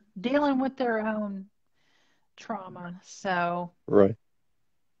were dealing with their own trauma. So Right.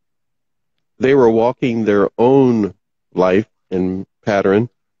 They were walking their own life and pattern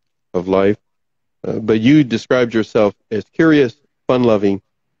of life, but you described yourself as curious, fun-loving,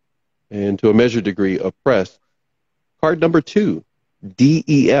 and to a measured degree oppressed. Card number 2,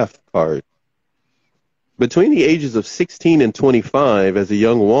 DEF card. Between the ages of 16 and 25, as a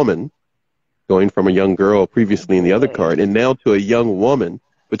young woman, going from a young girl previously in the other card, and now to a young woman,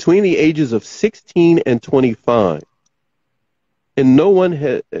 between the ages of 16 and 25, and no one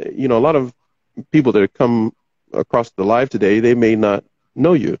had, a lot of people that have come across the live today, they may not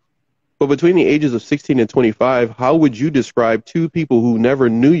know you. But between the ages of 16 and 25, how would you describe 2 people who never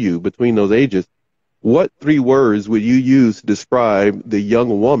knew you between those ages? What 3 words would you use to describe the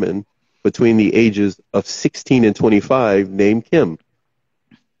young woman between the ages of 16 and 25 named Kim?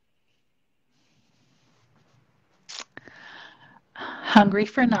 Hungry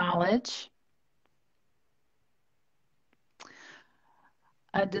for knowledge,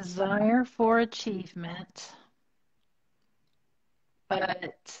 a desire for achievement,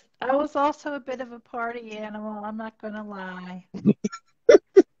 but I was also a bit of a party animal. I'm not going to lie.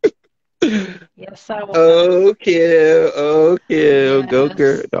 Yes, I was. Okay, okay, go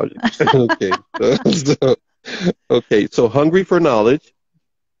girl. Yes. No, okay, okay. So hungry for knowledge,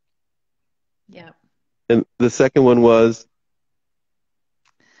 Yep. and the second one was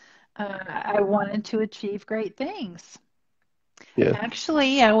I wanted to achieve great things. yeah.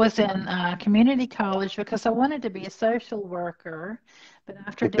 Actually, I was in community college because I wanted to be a social worker. But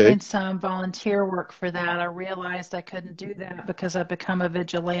after Okay. doing some volunteer work for that, I realized I couldn't do that because I've become a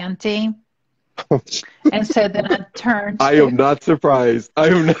vigilante. And so then I turned I to am not surprised. I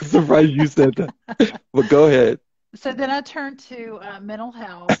am not surprised you said that. But go ahead. mental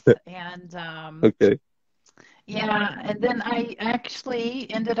health and Okay. yeah, and then I actually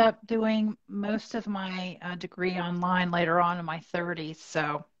ended up doing most of my degree online later on in my 30s.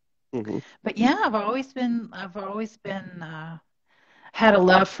 So, Hmm. but yeah, I've always been had a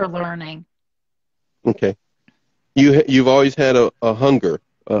love for learning. Okay. You've always had a hunger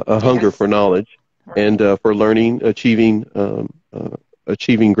Yes, for knowledge and right. for learning, achieving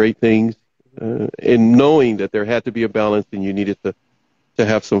great things, and knowing that there had to be a balance and you needed to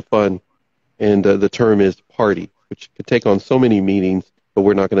have some fun. And the term is party, which could take on so many meanings, but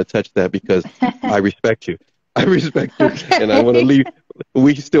we're not going to touch that because I respect you. I respect you, and I want to Okay. leave.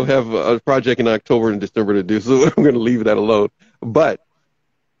 We still have a project in October and December to do, so we're going to leave that alone. But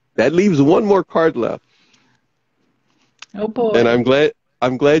that leaves one more card left, Oh and boy.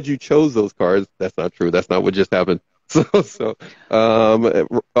 I'm glad you chose those cards. That's not true. That's not what just happened. So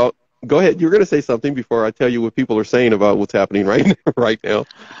go ahead. You're going to say something before I tell you what people are saying about what's happening right now.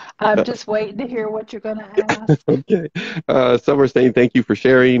 I'm just waiting to hear what you're going to ask. Okay. Some are saying thank you for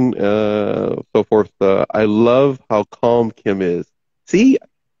sharing, so forth. I love how calm Kim is. See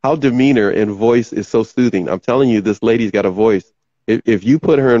how demeanor and voice is so soothing. I'm telling you, this lady's got a voice. If you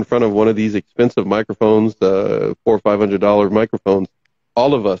put her in front of one of these expensive microphones, $400 or $500 microphones,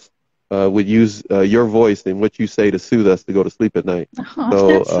 all of us would use your voice and what you say to soothe us to go to sleep at night. Oh,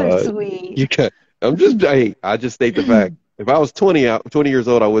 So that's so sweet. you can. I just state the fact. If I was 20 years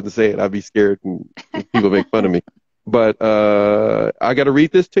old, I wouldn't say it. I'd be scared and people make fun of me. But I got to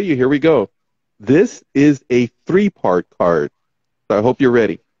read this to you. Here we go. This is a three-part card. So I hope you're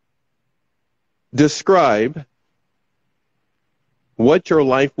ready. Describe what your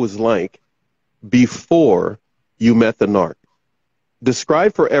life was like before you met the narc.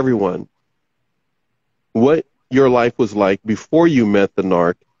 Describe for everyone what your life was like before you met the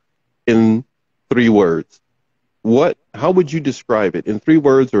narc in 3 words. How would you describe it in 3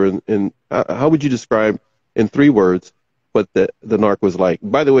 words, or how would you describe in 3 words what the narc was like?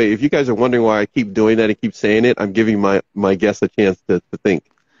 By the way, if you guys are wondering why I keep doing that and keep saying it, I'm giving my guests a chance to think.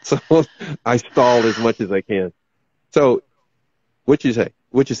 So I stall as much as I can. So what you say?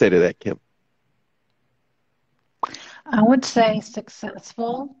 What you say to that, Kim? I would say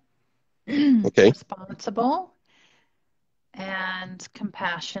successful, Okay. responsible, and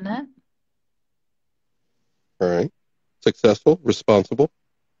compassionate. All right. Successful, responsible,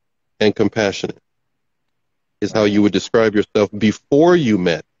 and compassionate is how you Right. would describe yourself before you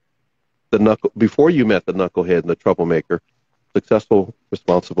met the knucklehead and the troublemaker. Successful,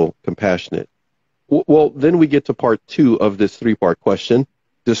 responsible, compassionate. Well, then we get to part 2 of this 3-part question.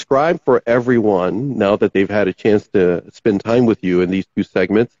 Describe for everyone, now that they've had a chance to spend time with you in these 2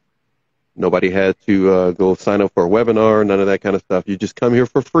 segments. Nobody had to go sign up for a webinar, none of that kind of stuff. You just come here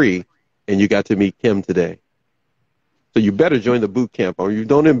for free, and you got to meet Kim today. So you better join the boot camp, or you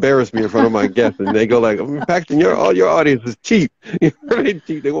don't embarrass me in front of my guests. And they go like, Paxton, all your audience is cheap. They're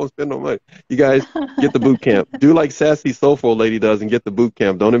cheap. They won't spend no money. You guys get the boot camp. Do like Sassy Soulful Lady does and get the boot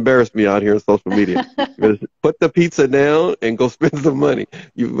camp. Don't embarrass me out here on social media. Put the pizza down and go spend some money.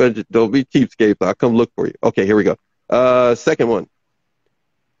 Don't be cheapskates. I'll come look for you. Okay, here we go. Second one.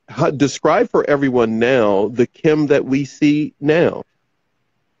 Describe for everyone now the Kim that we see now.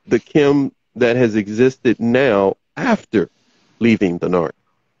 The Kim that has existed now after leaving the narc.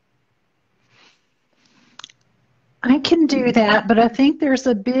 I can do that, but I think there's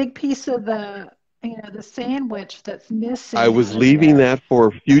a big piece of the sandwich that's I missing was out of leaving there. that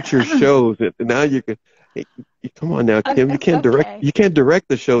for future shows. And now you can, hey, come on now, Kim. Okay. You can't direct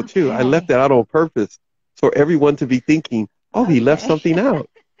the show too. I left Okay. that out on purpose for everyone to be thinking, oh, he left Okay. something out.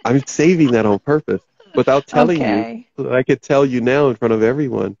 I'm saving that on purpose without telling you Okay. so that I could tell you now in front of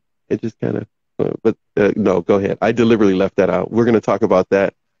everyone. It just kind of, no, go ahead. I deliberately left that out. We're going to talk about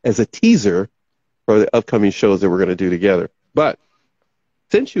that as a teaser for the upcoming shows that we're going to do together. But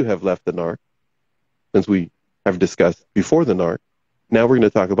since you have left the narc, since we have discussed before the narc, Now we're going to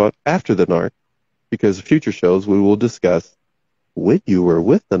talk about after the narc, because future shows we will discuss when you were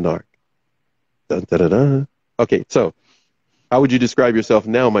with the narc. Dun, dun, dun, dun. Okay, so how would you describe yourself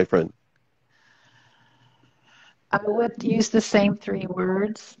now, my friend? I would use the same 3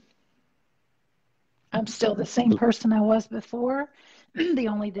 words. I'm still the same person I was before. The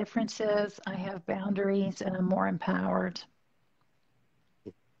only difference is I have boundaries and I'm more empowered.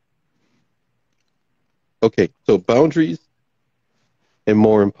 Okay, so boundaries and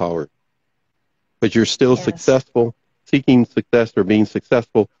more empowered. But you're still Yes. successful, seeking success or being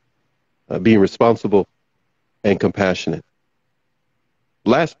successful, being responsible and compassionate.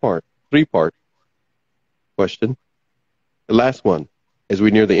 Last part, 3-part question. The last one, as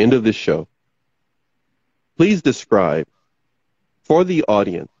we near the end of this show. Please describe for the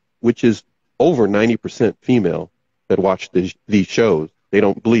audience, which is over 90% female that watch these shows. They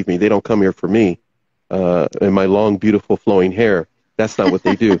don't believe me. They don't come here for me and my long, beautiful, flowing hair. That's not what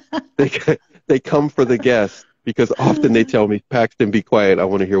they do. They come for the guests because often they tell me, Paxton, be quiet. I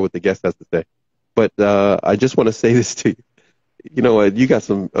want to hear what the guest has to say. But I just want to say this to you. You know what? You got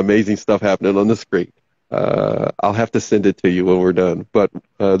some amazing stuff happening on the screen. I'll have to send it to you when we're done. But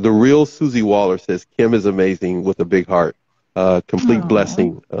the real Susie Waller says, Kim is amazing with a big heart. Complete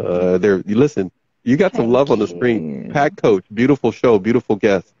blessing. Listen, you got some love on the screen. Pat Coach, beautiful show, beautiful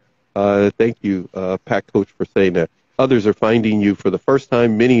guest. Thank you, Pat Coach, for saying that. Others are finding you for the first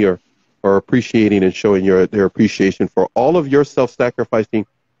time. Many are appreciating and showing their appreciation for all of your self-sacrificing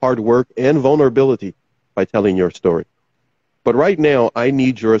hard work and vulnerability by telling your story. But right now, I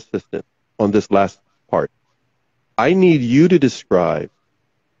need your assistance on this last part. I need you to describe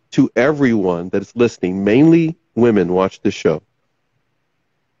to everyone that's listening, mainly women watch this show,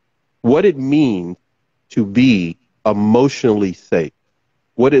 what it means to be emotionally safe.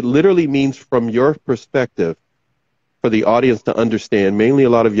 What it literally means from your perspective for the audience to understand, mainly a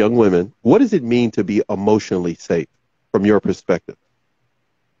lot of young women, what does it mean to be emotionally safe from your perspective?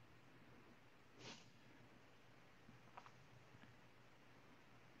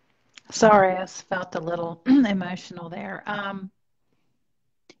 Sorry, I felt a little emotional there.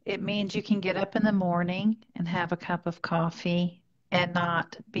 It means you can get up in the morning and have a cup of coffee and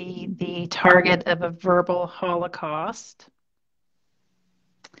not be the target of a verbal holocaust.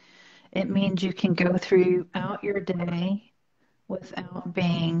 It means you can go throughout your day without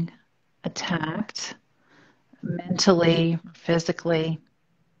being attacked mentally, physically.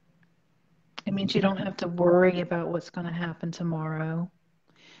 It means you don't have to worry about what's going to happen tomorrow.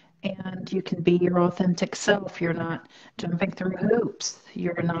 And you can be your authentic self. You're not jumping through hoops.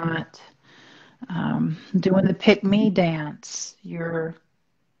 You're not doing the pick me dance. You're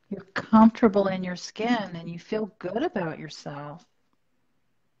comfortable in your skin and you feel good about yourself.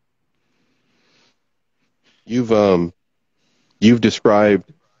 You've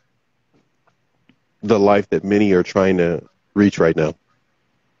described the life that many are trying to reach right now.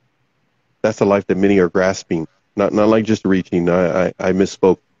 That's the life that many are grasping. Not like just reaching. I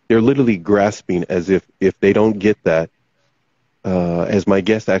misspoke. They're literally grasping as if they don't get that. As my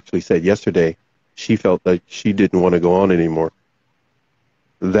guest actually said yesterday, she felt like she didn't want to go on anymore.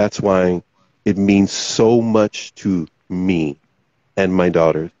 That's why it means so much to me and my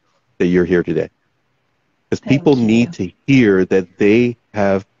daughters that you're here today. Because people need to hear that they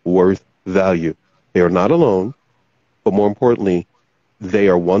have worth, value. They are not alone, but more importantly, they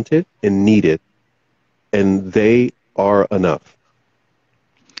are wanted and needed, and they are enough.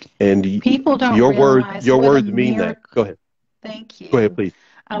 And people don't your realize words mean that. Go ahead. Thank you. Go ahead, please.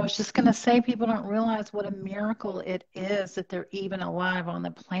 I was just going to say people don't realize what a miracle it is that they're even alive on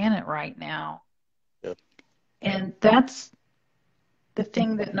the planet right now. Yeah. And that's the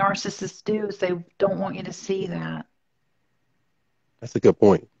thing that narcissists do is they don't want you to see that. That's a good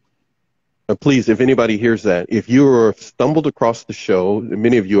point. Please, if anybody hears that, if you are stumbled across the show,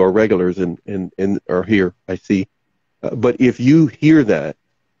 many of you are regulars and are here, I see. But if you hear that,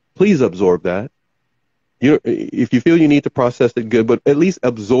 please absorb that. If you feel you need to process it, good, but at least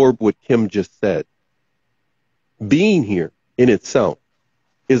absorb what Kim just said. Being here in itself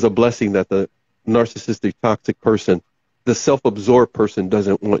is a blessing that the narcissistic, toxic person, the self-absorbed person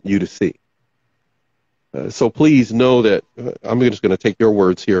doesn't want you to see. So please know that, I'm just going to take your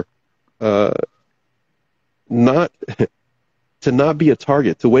words here, not to not be a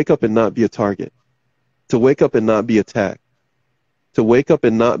target, to wake up and not be a target, to wake up and not be attacked, to wake up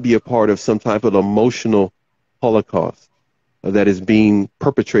and not be a part of some type of emotional holocaust that is being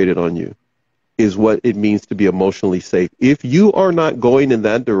perpetrated on you is what it means to be emotionally safe. If you are not going in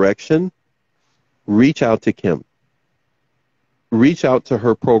that direction, reach out to Kim. Reach out to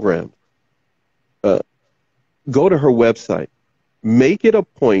her program. Go to her website. Make it a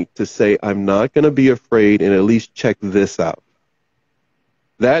point to say, I'm not going to be afraid, and at least check this out.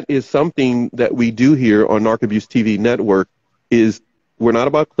 That is something that we do here on Narc Abuse TV Network. Is we're not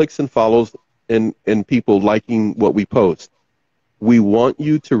about clicks and follows and people liking what we post. We want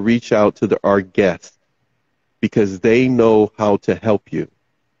you to reach out to our guests because they know how to help you.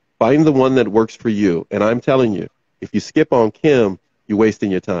 Find the one that works for you. And I'm telling you, if you skip on Kim, you're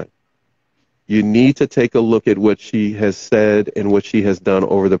wasting your time. You need to take a look at what she has said and what she has done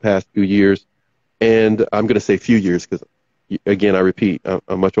over the past few years. And I'm going to say few years because, again, I repeat,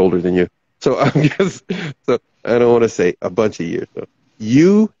 I'm much older than you. So so I don't want to say a bunch of years. So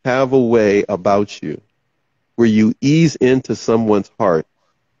you have a way about you where you ease into someone's heart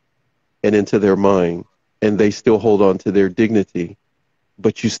and into their mind, and they still hold on to their dignity,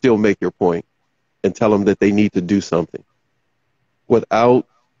 but you still make your point and tell them that they need to do something without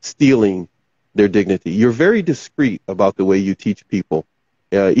stealing their dignity. You're very discreet about the way you teach people,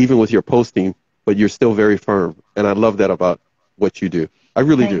 even with your posting, but you're still very firm. And I love that about what you do. I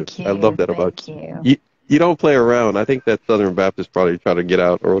really do. Thank you. I love that about you. You don't play around. I think that Southern Baptist probably trying to get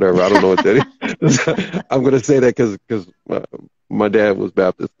out or whatever. I don't know what that is. I'm going to say that because my dad was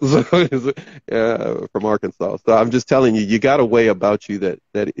Baptist from Arkansas. So I'm just telling you, you got a way about you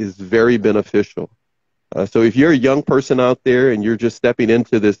that is very beneficial. So if you're a young person out there and you're just stepping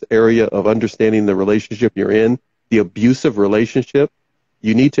into this area of understanding the relationship you're in, the abusive relationship,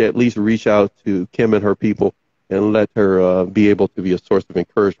 you need to at least reach out to Kim and her people and let her be able to be a source of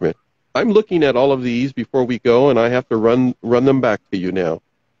encouragement. I'm looking at all of these before we go, and I have to run them back to you now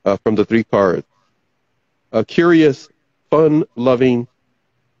from the 3 cards. A curious, fun-loving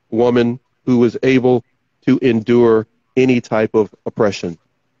woman who is able to endure any type of oppression.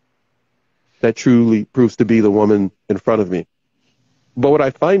 That truly proves to be the woman in front of me. But what I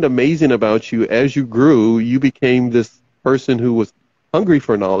find amazing about you, as you grew, you became this person who was hungry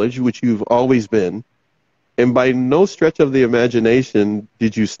for knowledge, which you've always been. And by no stretch of the imagination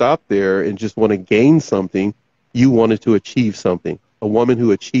did you stop there and just want to gain something. You wanted to achieve something. A woman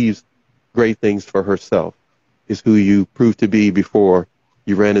who achieves great things for herself is who you proved to be before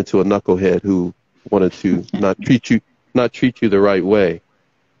you ran into a knucklehead who wanted to not treat you the right way.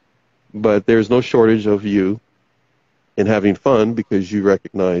 But there's no shortage of you in having fun because you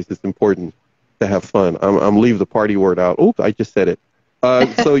recognize it's important to have fun. I'm leave the party word out. Oops, I just said it.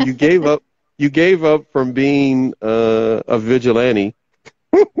 So you gave up. You gave up from being a vigilante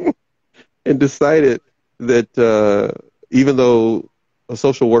and decided that even though a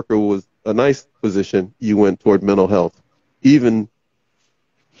social worker was a nice position, you went toward mental health, even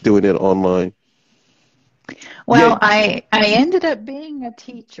doing it online. Well, I ended up being a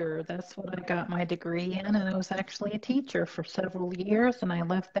teacher. That's what I got my degree in, and I was actually a teacher for several years, and I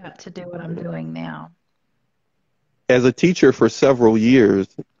left that to do what I'm doing now. As a teacher for several years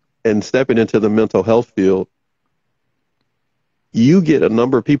and stepping into the mental health field, you get a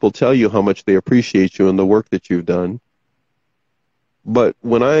number of people tell you how much they appreciate you and the work that you've done. But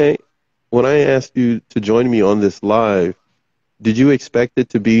when I asked you to join me on this live, did you expect it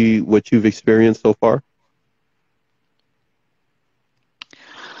to be what you've experienced so far?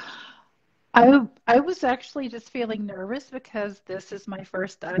 I was actually just feeling nervous because this is my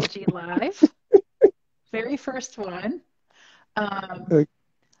first IG Live, very first one.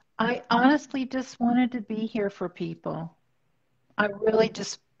 I honestly just wanted to be here for people. I really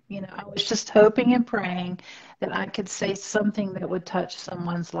just, I was just hoping and praying that I could say something that would touch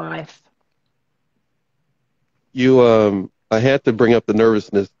someone's life. I had to bring up the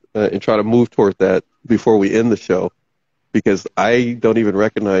nervousness and try to move toward that before we end the show, because I don't even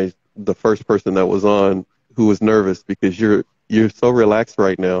recognize the first person that was on who was nervous, because you're so relaxed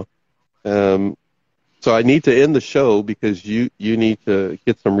right now. So I need to end the show because you need to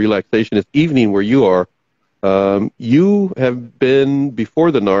get some relaxation. It's evening where you are. You have been,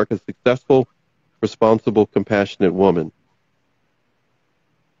 before the narc, a successful, responsible, compassionate woman.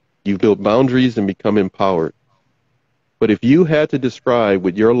 You've built boundaries and become empowered. But if you had to describe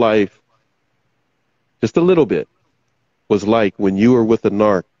what your life, just a little bit, was like when you were with the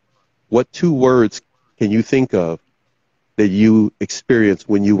narc, what 2 words can you think of that you experienced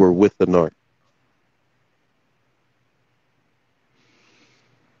when you were with the narc?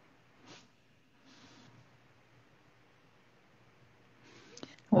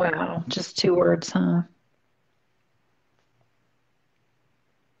 Wow, just 2 words, huh?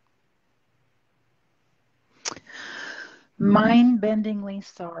 Mind-bendingly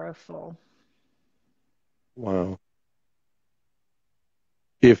sorrowful. Wow.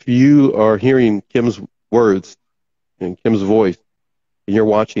 If you are hearing Kim's words and Kim's voice, and you're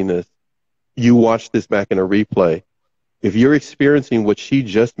watching this, you watch this back in a replay, if you're experiencing what she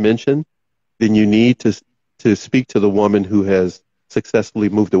just mentioned, then you need to speak to the woman who has successfully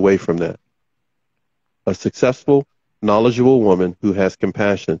moved away from that. A successful, knowledgeable woman who has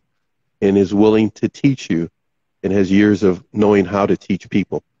compassion and is willing to teach you and has years of knowing how to teach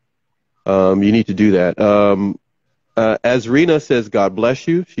people. You need to do that. As Rena says, God bless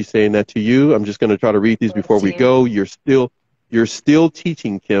you. She's saying that to you. I'm just going to try to read these before we go. You're still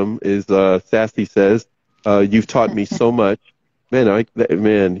teaching, Kim, as Sassy says. You've taught me so much.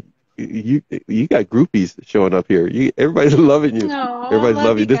 Man, you got groupies showing up here. Everybody's loving you. Everybody's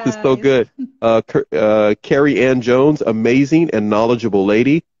loving you. This is so good. Carrie Ann Jones, amazing and knowledgeable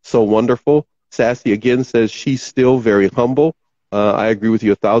lady. So wonderful. Sassy again says she's still very humble. I agree with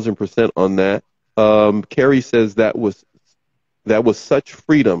you 1,000% on that. Carrie says that was such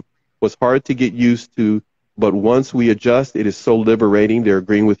freedom. Was hard to get used to, but once we adjust, it is so liberating. They're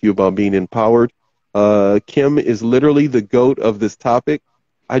agreeing with you about being empowered. Kim is literally the GOAT of this topic.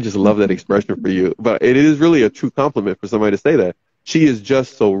 I just love that expression for you. But it is really a true compliment for somebody to say that. She is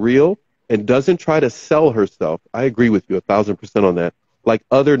just so real and doesn't try to sell herself. I agree with you 1,000% on that. Like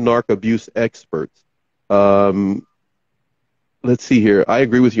other narc abuse experts. Let's see here. I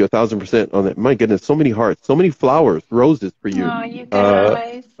agree with you 1,000% on that. My goodness, so many hearts, so many flowers, roses for you. Oh, you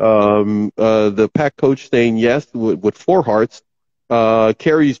guys. The pack coach saying yes with 4 hearts.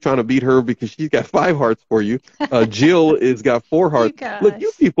 Carrie's trying to beat her because she's got 5 hearts for you. Jill has got 4 hearts. Look,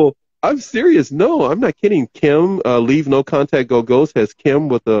 you people, I'm serious. No, I'm not kidding. Kim, leave no contact, go ghost, has Kim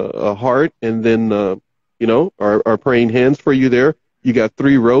with a heart, and then, our praying hands for you there. You got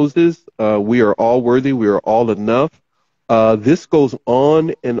 3 roses. We are all worthy. We are all enough. This goes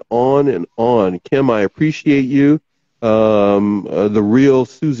on and on and on. Kim, I appreciate you. The real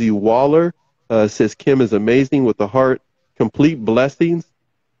Susie Waller says Kim is amazing with the heart. Complete blessings.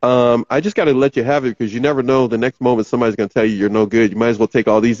 I just got to let you have it because you never know the next moment somebody's going to tell you you're no good. You might as well take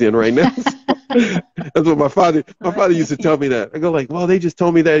all these in right now. That's what my father used to tell me that. I go like, well, they just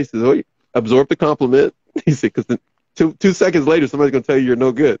told me that. He says, oh, absorb the compliment. He said, because two seconds later, somebody's going to tell you you're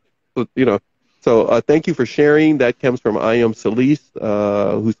no good. So thank you for sharing. That comes from I Am Celeste,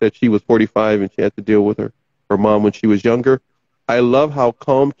 who said she was 45 and she had to deal with her mom when she was younger. I love how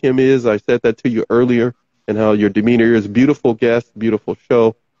calm Kim is. I said that to you earlier. And how your demeanor is. Beautiful guest, beautiful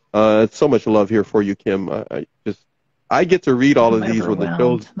show. So much love here for you, Kim. I get to read all of these when the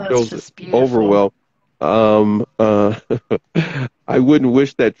show's over. Well, I wouldn't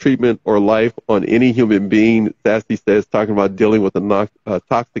wish that treatment or life on any human being. Sassy says, talking about dealing with a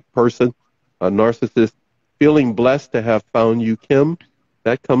toxic person, a narcissist. Feeling blessed to have found you, Kim.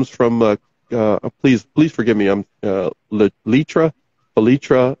 That comes from, please forgive me, I'm Felitra,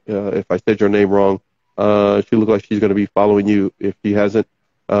 if I said your name wrong. She looks like she's going to be following you if she hasn't.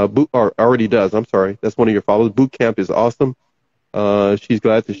 Or already does. I'm sorry. That's one of your followers. Boot camp is awesome. She's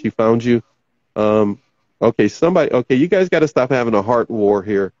glad that she found you. Okay, you guys got to stop having a heart war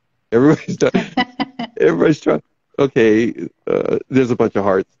here. Everybody's trying. Okay, there's a bunch of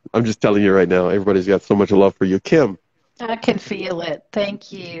hearts. I'm just telling you right now. Everybody's got so much love for you. Kim. I can feel it.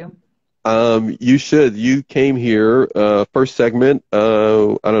 Thank you. You should. You came here, first segment,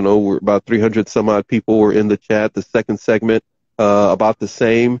 I don't know, we're about 300 some odd people were in the chat. The second segment, about the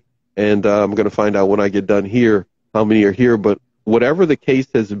same. And I'm going to find out when I get done here how many are here. But whatever the case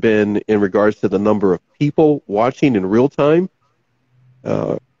has been in regards to the number of people watching in real time,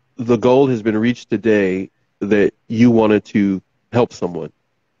 the goal has been reached today that you wanted to help someone.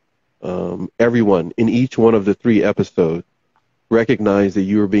 Everyone in each one of the 3 episodes recognize that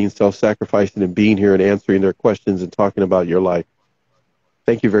you are being self-sacrificing and being here and answering their questions and talking about your life.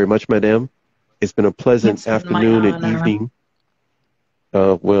 Thank you very much, madam. It's been a pleasant afternoon and evening.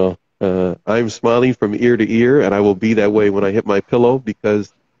 I'm smiling from ear to ear, and I will be that way when I hit my pillow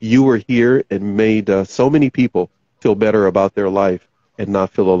because you were here and made so many people feel better about their life and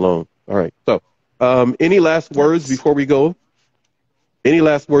not feel alone. All right. So any last words before we go? Any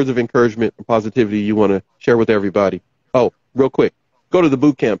last words of encouragement and positivity you want to share with everybody? Oh, real quick. Go to the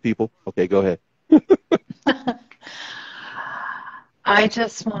boot camp, people. Okay, go ahead. I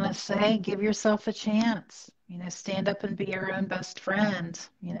just want to say, give yourself a chance. Stand up and be your own best friend.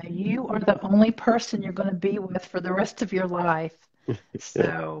 You are the only person you're going to be with for the rest of your life.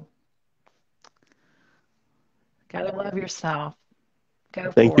 So, gotta love yourself.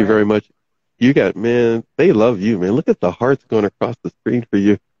 Thank you very much. Man, they love you, man. Look at the hearts going across the screen for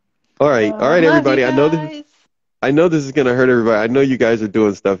you. All right, everybody. I know this is going to hurt everybody. I know you guys are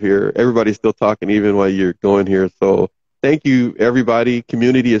doing stuff here. Everybody's still talking even while you're going here. So thank you, everybody.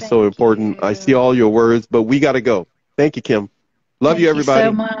 Community is so important. I see all your words, but we got to go. Thank you, Kim. Love you,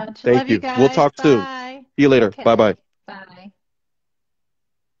 everybody. Thank you so much. Thank Love you. You guys. We'll talk soon. Bye. See you later. Okay. Bye-bye.